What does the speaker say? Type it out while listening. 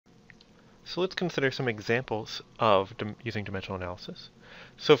So let's consider some examples of using dimensional analysis.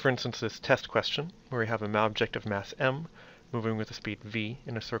 So for instance, this test question, where we have an object of mass m moving with a speed v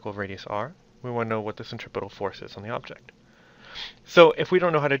in a circle of radius r. We want to know what the centripetal force is on the object. So if we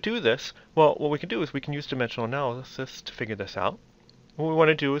don't know how to do this, well, what we can do is we can use dimensional analysis to figure this out. What we want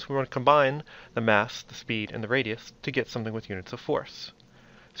to do is we want to combine the mass, the speed, and the radius to get something with units of force.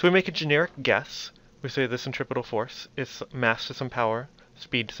 So we make a generic guess. We say the centripetal force is mass to some power,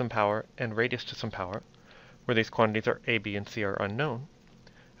 speed to some power, and radius to some power, where these quantities are a, b, and c are unknown.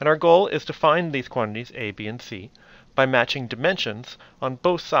 And our goal is to find these quantities a, b, and c by matching dimensions on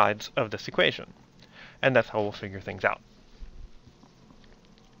both sides of this equation. And that's how we'll figure things out.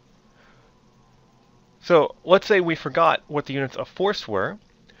 So let's say we forgot what the units of force were.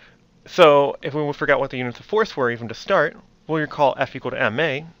 So if we forgot what the units of force were even to start, we'll recall F equal to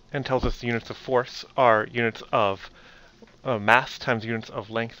ma, and tells us the units of force are units of mass times units of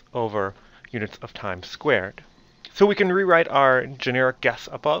length over units of time squared. So we can rewrite our generic guess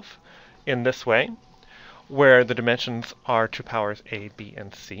above in this way, where the dimensions are 2 powers a, b,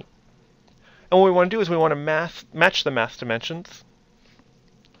 and c. And what we want to do is we want to match the mass dimensions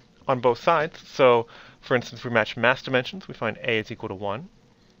on both sides. So for instance, if we match mass dimensions, we find a is equal to 1.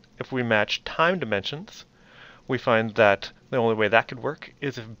 If we match time dimensions, we find that the only way that could work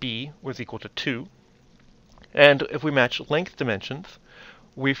is if b was equal to 2. And if we match length dimensions,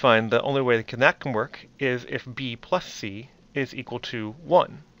 we find the only way that can work is if b plus c is equal to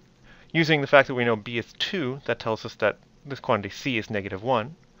 1. Using the fact that we know b is 2, that tells us that this quantity c is negative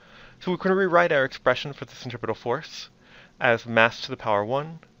 1. So we can rewrite our expression for the centripetal force as mass to the power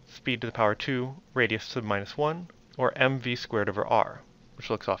 1, speed to the power 2, radius to the minus 1, or mv squared over r, which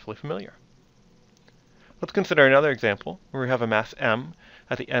looks awfully familiar. Let's consider another example where we have a mass m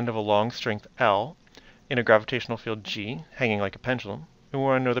at the end of a long strength L in a gravitational field G hanging like a pendulum, and we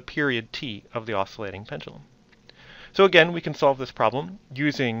want to know the period t of the oscillating pendulum. So again, we can solve this problem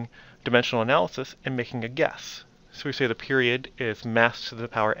using dimensional analysis and making a guess. So we say the period is mass to the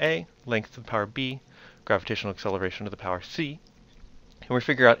power a, length to the power b, gravitational acceleration to the power c, and we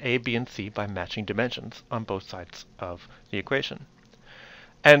figure out a, b, and c by matching dimensions on both sides of the equation.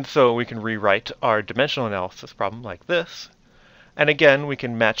 And so we can rewrite our dimensional analysis problem like this. And again, we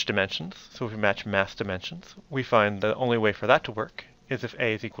can match dimensions. So if we match mass dimensions, we find the only way for that to work is if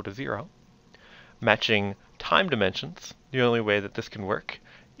a is equal to 0. Matching time dimensions, the only way that this can work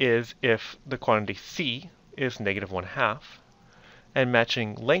is if the quantity c is negative 1/2. And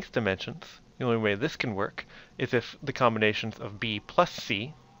matching length dimensions, the only way this can work is if the combinations of b plus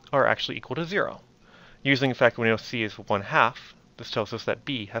c are actually equal to 0. Using the fact that we know c is 1/2, this tells us that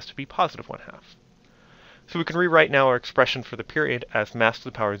b has to be positive 1/2. So we can rewrite now our expression for the period as mass to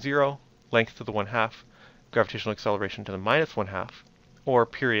the power 0, length to the 1/2, gravitational acceleration to the minus 1/2, or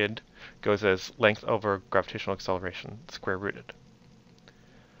period goes as length over gravitational acceleration square rooted.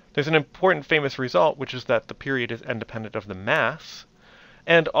 There's an important famous result, which is that the period is independent of the mass,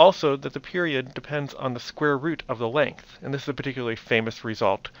 and also that the period depends on the square root of the length. And this is a particularly famous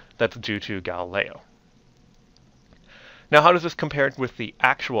result that's due to Galileo. Now, how does this compare with the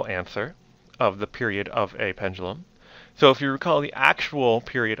actual answer of the period of a pendulum? So if you recall, the actual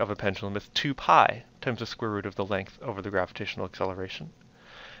period of a pendulum is 2 pi times the square root of the length over the gravitational acceleration.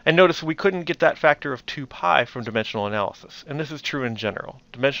 And notice we couldn't get that factor of 2 pi from dimensional analysis. And this is true in general.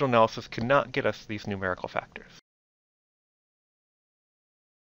 Dimensional analysis cannot get us these numerical factors.